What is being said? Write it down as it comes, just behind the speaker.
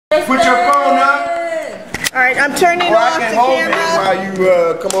I'm turning off the camera. While you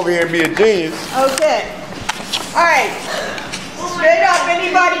come over here and be a genius. Okay. All right. Straight up,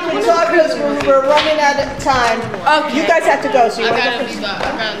 anybody can talk because we're running out of time. Okay. You guys have to go, so you want to go first?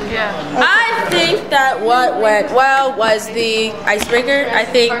 Yeah. Okay. I think that what went well was the icebreaker. I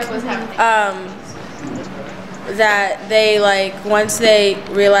think that they, like, once they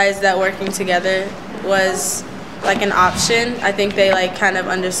realized that working together was like an option, I think they, like, kind of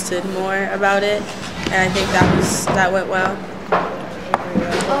understood more about it, and I think that went well.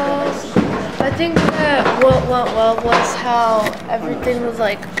 I think that what went well was how everything was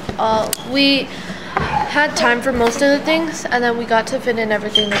like, we had time for most of the things, and then we got to fit in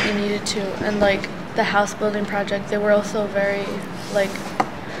everything that we needed to. And like the house building project, they were also very like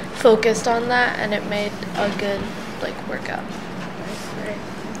focused on that, and it made a good like workout.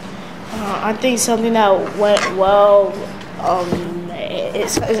 I think something that went well,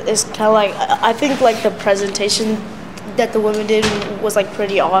 it's kind of like, I think like the presentation that the women did was like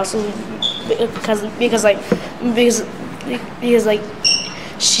pretty awesome because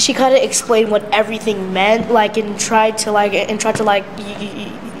she kind of explained what everything meant, like, and tried to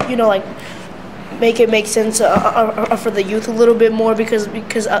you know, like make it make sense for the youth a little bit more, because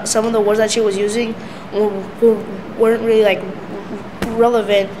some of the words that she was using weren't really like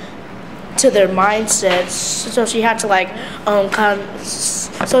relevant to their mindsets, so she had to like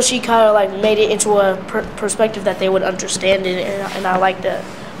she kind of like made it into a perspective that they would understand it, and I liked that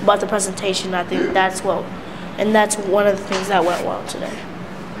about the presentation. I think that's one of the things that went well today.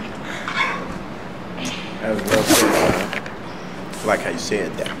 That was well said. I like how you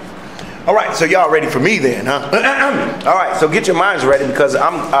said that. All right, so y'all ready for me then, huh? All right, so get your minds ready, because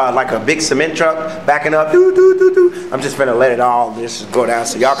I'm like a big cement truck backing up. I'm just gonna let it all just go down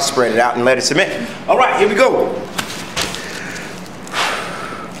so y'all can spread it out and let it cement. All right, here we go.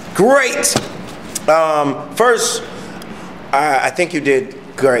 Great. First, I think you did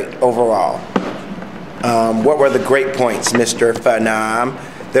great overall. What were the great points, Mr. Fanam?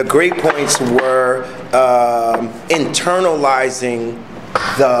 The great points were internalizing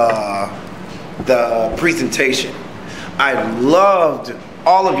the presentation. I loved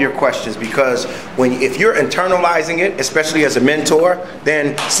all of your questions, because if you're internalizing it, especially as a mentor,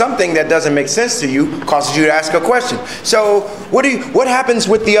 then something that doesn't make sense to you causes you to ask a question. So what happens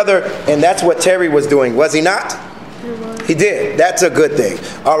with the other? And that's what Terry was doing, was he not? He did. That's a good thing.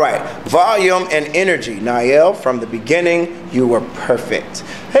 All right. Volume and energy. Niall, from the beginning, you were perfect.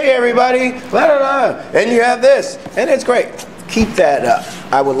 Hey, everybody. Blah, blah, blah. And you have this. And it's great. Keep that up.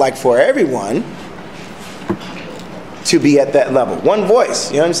 I would like for everyone to be at that level. One voice.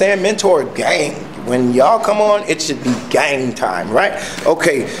 You know what I'm saying? Mentor gang. When y'all come on, it should be gang time, right?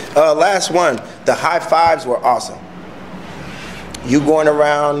 Okay. Last one. The high fives were awesome. You going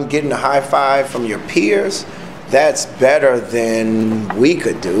around getting a high five from your peers, that's better than we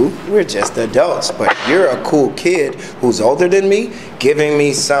could do. We're just adults, but you're a cool kid who's older than me, giving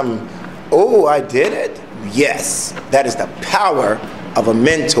me some, oh, I did it? Yes, that is the power of a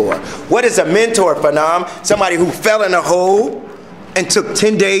mentor. What is a mentor, Fanam? Somebody who fell in a hole and took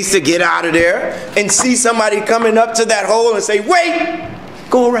 10 days to get out of there, and see somebody coming up to that hole and say, wait,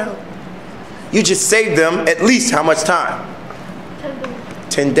 go around. You just saved them at least how much time?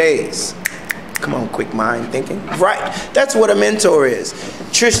 10 days. Come on, quick mind thinking. Right, that's what a mentor is.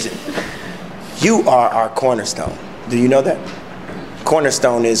 Tristan, you are our cornerstone. Do you know that?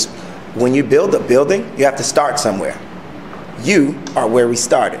 Cornerstone is when you build a building, you have to start somewhere. You are where we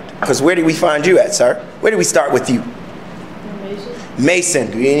started. Because where did we find you at, sir? Where did we start with you? Mason. Mason.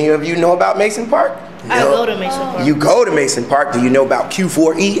 Do any of you know about Mason Park? No. I go to Mason Park. You go to Mason Park. Do you know about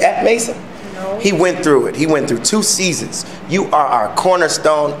Q4E at Mason? He went through it. He went through 2 seasons. You are our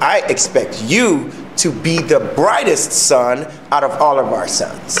cornerstone. I expect you to be the brightest sun out of all of our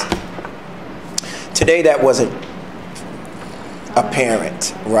sons. Today that wasn't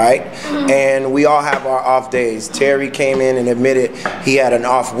apparent, right? And we all have our off days. Terry came in and admitted he had an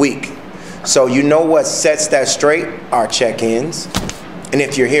off week. So you know what sets that straight? Our check-ins. And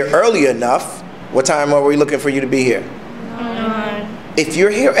if you're here early enough, what time are we looking for you to be here? 9. If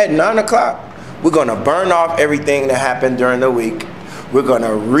you're here at 9 o'clock, we're gonna burn off everything that happened during the week. We're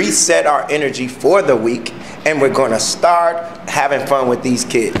gonna reset our energy for the week, and we're gonna start having fun with these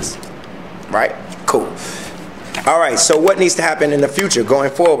kids, right? Cool. All right, so what needs to happen in the future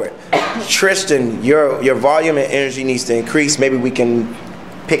going forward? Tristan, your volume and energy needs to increase. Maybe we can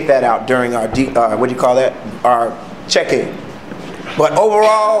pick that out during our, what do you call that? Our check-in. But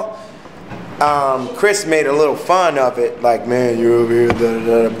overall, Chris made a little fun of it, like, man, you're over here, da,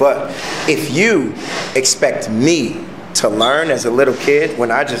 da, da. But if you expect me to learn as a little kid.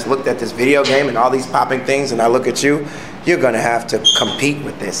 When I just looked at this video game and all these popping things and I look at you, you're going to have to compete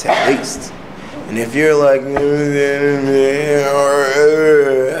with this at least. And if you're like,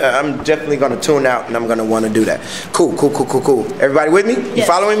 I'm definitely going to tune out and I'm going to want to do that. Cool. Everybody with me? Yes. You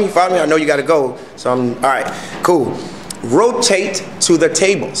following me? Follow me? I know you got to go. So all right, cool. Rotate to the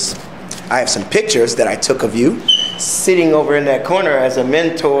tables. I have some pictures that I took of you sitting over in that corner as a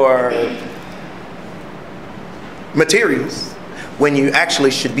mentor materials when you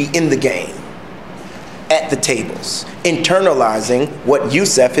actually should be in the game at the tables, internalizing what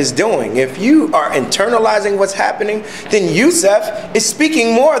Yusef is doing. If you are internalizing what's happening, then Yusef is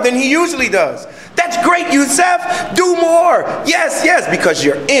speaking more than he usually does. That's great, Yusef. Do more. Yes, because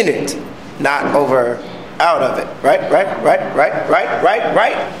you're in it, not out of it. Right.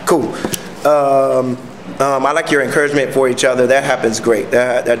 Cool. I like your encouragement for each other. That happens great.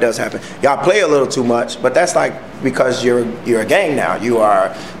 That does happen. Y'all play a little too much, but that's like because you're a gang now.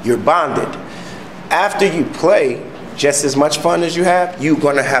 You're bonded. After you play just as much fun as you have, you're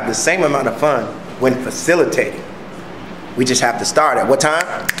going to have the same amount of fun when facilitating. We just have to start at what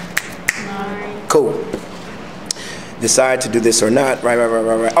time? 9. Cool. Decide to do this or not. Right.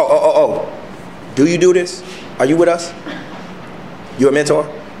 Oh. Do you do this? Are you with us? You a mentor?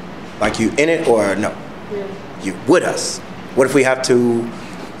 Like you in it or no? Yeah. You with us? What if we have to,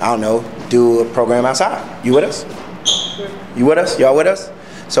 I don't know, do a program outside? You with us? Sure. You with us? Y'all with us?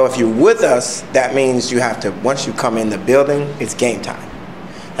 So if you're with us, that means you have to, once you come in the building, it's game time.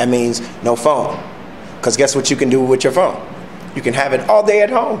 That means no phone. Because guess what you can do with your phone? You can have it all day at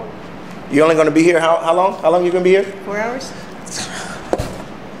home. You're only going to be here how long? How long are you going to be here? 4 hours.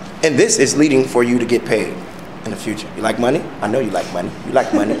 And this is leading for you to get paid in the future. You like money? I know you like money. You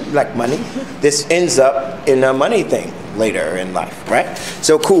like money. You like money. This ends up in a money thing later in life, right?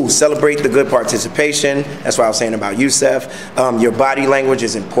 So cool. Celebrate the good participation. That's what I was saying about Yusef. Your body language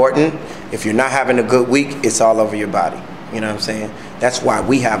is important. If you're not having a good week, it's all over your body. You know what I'm saying? That's why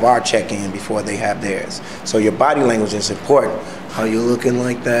we have our check-in before they have theirs. So your body language is important. How you looking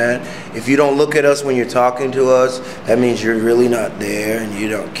like that? If you don't look at us when you're talking to us, that means you're really not there and you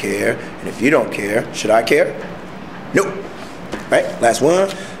don't care. And if you don't care, should I care? Nope. Right? Last one.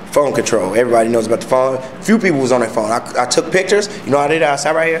 Phone control. Everybody knows about the phone. Few people was on their phone. I took pictures. You know what I did? I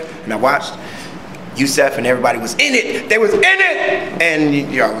sat right here and I watched Yusef and everybody was in it. They was in it. And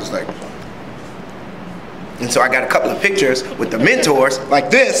y'all was like. And so I got a couple of pictures with the mentors like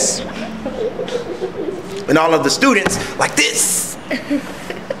this. And all of the students like this.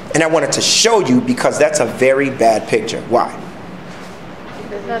 And I wanted to show you because that's a very bad picture. Why?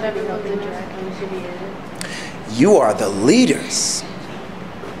 Because not everyone's interacting should be in it. You are the leaders.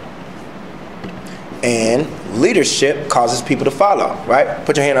 And leadership causes people to follow, right?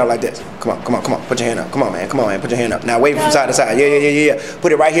 Put your hand out like this. Come on. Put your hand up. Come on, man. Put your hand up. Now wave from side to side. Yeah.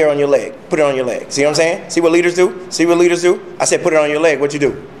 Put it right here on your leg. Put it on your leg. See what I'm saying? See what leaders do? I said put it on your leg. What you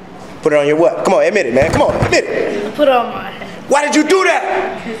do? Put it on your what? Come on, admit it, man. Come on, admit it. Put it on my head. Why did you do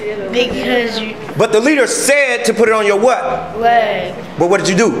that? Because you... But the leader said to put it on your what? Leg. But what did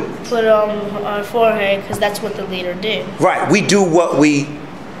you do? Put it on our forehead because that's what the leader did. Right. We do what we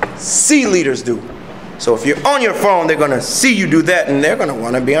see leaders do. So if you're on your phone, they're going to see you do that, and they're going to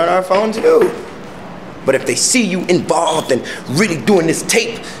want to be on our phone too. But if they see you involved and really doing this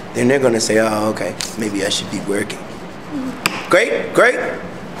tape, then they're going to say, oh, okay, maybe I should be working. Great.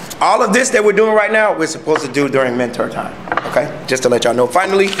 All of this that we're doing right now, we're supposed to do during mentor time, okay? Just to let y'all know.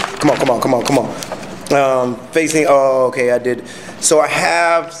 Finally, come on. I did. So I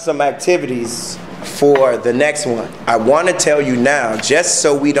have some activities for the next one. I want to tell you now, just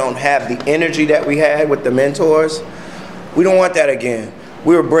so we don't have the energy that we had with the mentors, we don't want that again.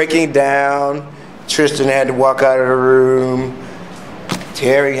 We were breaking down. Tristan had to walk out of the room.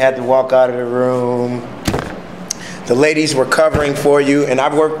 Terry had to walk out of the room. The ladies were covering for you, and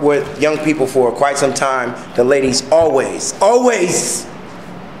I've worked with young people for quite some time. The ladies always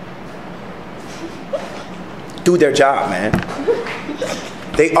do their job, man.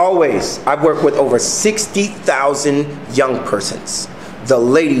 I've worked with over 60,000 young persons. The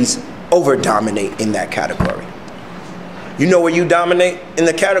ladies over-dominate in that category. You know where you dominate in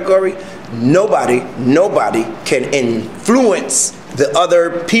the category? Nobody can influence the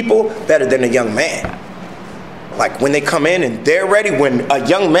other people better than a young man. Like when they come in and they're ready, when a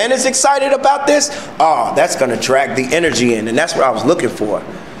young man is excited about this, that's gonna drag the energy in, and that's what I was looking for.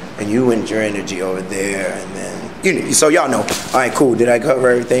 And you and your energy over there, and then, so y'all know. All right, cool, did I cover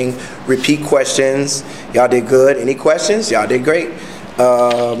everything? Repeat questions, y'all did good. Any questions? Y'all did great.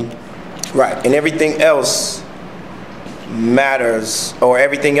 Right, and everything else matters, or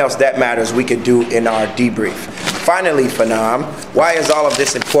everything else that matters we could do in our debrief. Finally, Phenom, why is all of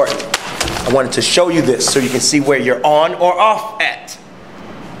this important? I wanted to show you this so you can see where you're on or off at.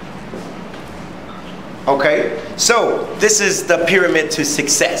 Okay, so this is the pyramid to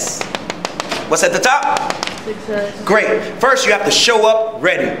success. What's at the top? Success. Great. First, you have to show up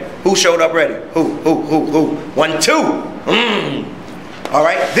ready. Who showed up ready? Who? 1, 2. All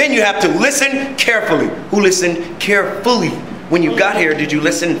right. Then you have to listen carefully. Who listened carefully? When you got here, did you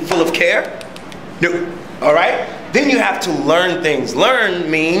listen full of care? No. All right. Then you have to learn things. Learn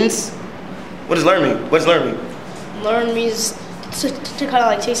means, what does learn mean? What does learn mean? Learn means to kind of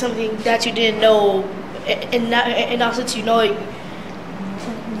like take something that you didn't know, and now since you know it,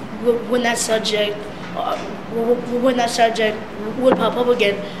 when that subject would pop up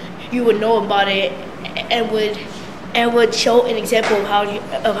again, you would know about it and would show an example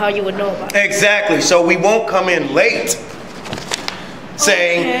of how you would know about it. Exactly. So we won't come in late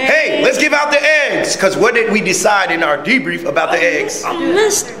saying, hey, let's give out the eggs. Because what did we decide in our debrief about the eggs? I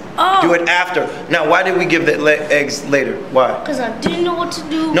missed. Oh. Do it after. Now, why did we give the eggs later? Why? Because I didn't know what to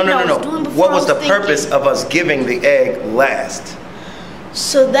do. No. What was the purpose of us giving the egg last?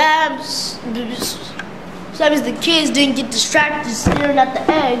 So that means the kids didn't get distracted staring at the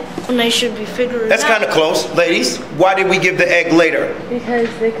egg when they should be figuring That's it out. kind of close, ladies. Why did we give the egg later? Because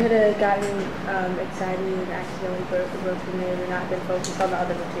they could have gotten excited and accidentally broken in and not been focused on the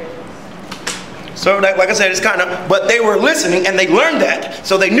other materials. So, like I said, it's kind of, but they were listening and they learned that,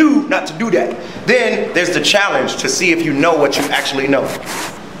 so they knew not to do that. Then there's the challenge to see if you know what you actually know.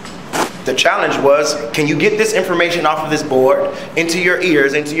 The challenge was, can you get this information off of this board, into your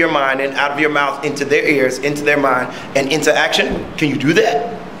ears, into your mind, and out of your mouth, into their ears, into their mind, and into action? Can you do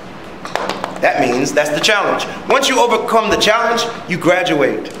that? That means that's the challenge. Once you overcome the challenge, you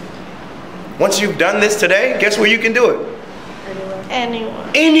graduate. Once you've done this today, guess where you can do it?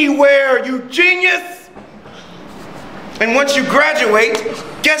 Anywhere. Anywhere, you genius! And once you graduate,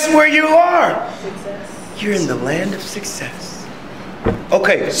 guess where you are? Success. You're in the land of success.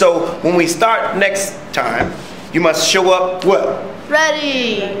 Okay, so when we start next time, you must show up what?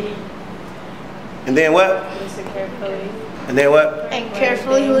 Ready. And then what? Listen carefully. And then what? And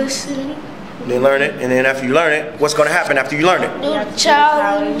carefully listen. And then learn it. And then after you learn it, what's going to happen after you learn it? Do the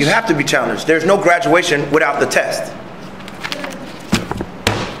challenge. You have to be challenged. There's no graduation without the test.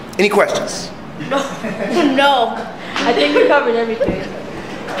 Any questions? No. I think we covered everything.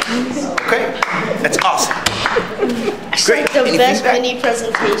 Okay, that's awesome. Great. Like the Anything best back? mini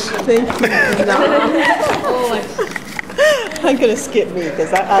presentation. I'm gonna skip me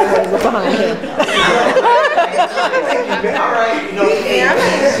because I want to go behind him. All right. You know,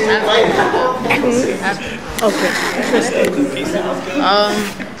 Okay.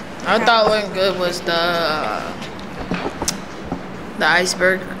 I thought what went good was the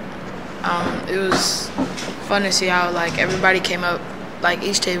iceberg. It was fun to see how like everybody came up, like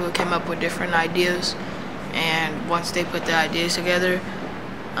each table came up with different ideas, and once they put the ideas together,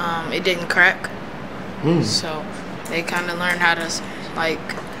 it didn't crack. So they kind of learned how to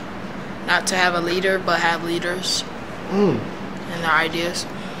like not to have a leader but have leaders in their ideas.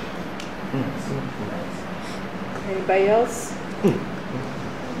 Anybody else?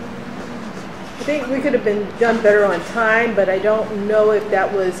 I think we could have been done better on time, but I don't know if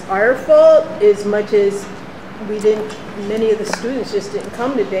that was our fault as much as many of the students just didn't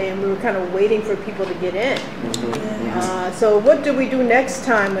come today and we were kind of waiting for people to get in. So what do we do next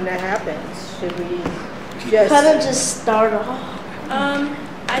time when that happens? Should we just start off?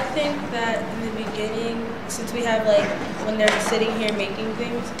 I think that in the beginning, since we have like, when they're sitting here making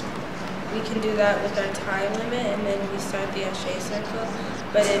things, we can do that with our time limit and then we start the Ashe circle.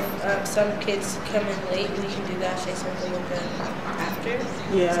 But if some kids come in late, we can do the Ashe circle with them after.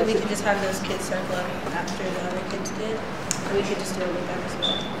 Yeah. So we can just have those kids circle up after the other kids did. And we could just do it with them as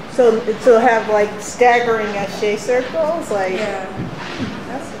well. So have like staggering Ashe circles? Like, Yeah.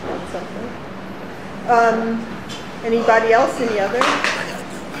 That's something. Anybody else? Any other?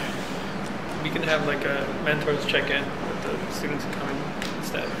 We can have like a mentors check-in with the students who come in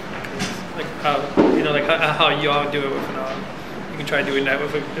instead. Like how how you all do it with you can try doing that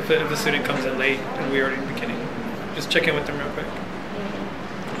with if the student comes in late and we're already in the beginning. Just check in with them real quick.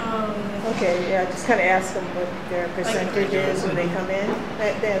 Okay, yeah, just kind of ask them what their percentage is when they come in.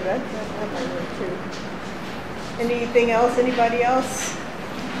 That might work too. Anything else? Anybody else?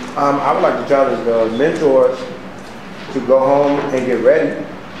 I would like to challenge the mentors to go home and get ready,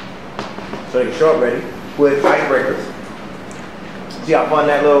 so they can show up ready with icebreakers. See how fun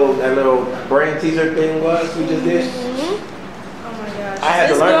that little brain teaser thing was we just did? Oh my gosh. I had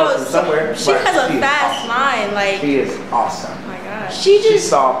to learn those from somewhere. She has a fast mind. Like, she is awesome. oh my gosh. that She just-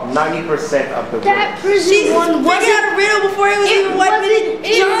 solved 90% of the That riddles. prison one wasn't. Figured out a riddle before it was even 1 minute.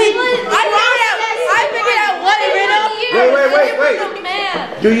 It wasn't. I figured out one riddle.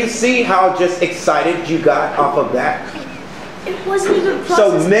 Wait. Do you see how just excited you got off of that? It wasn't even So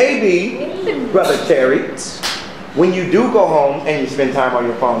processed. maybe, Brother Terry, when you do go home and you spend time on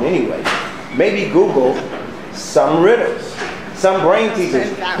your phone anyway, maybe Google some riddles, some brain teasers.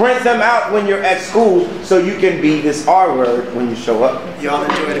 Print them out when you're at school so you can be this R word when you show up. Y'all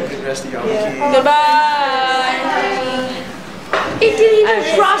enjoy the good rest of y'all weekend. Goodbye. It didn't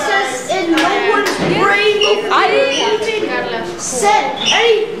even process in no one's brain before it even said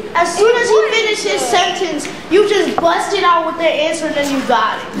any. As soon as he finished his sentence, you just busted out with the answer and then you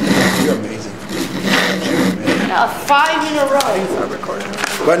got it. You're amazing. 5 in a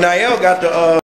row. But Niall got the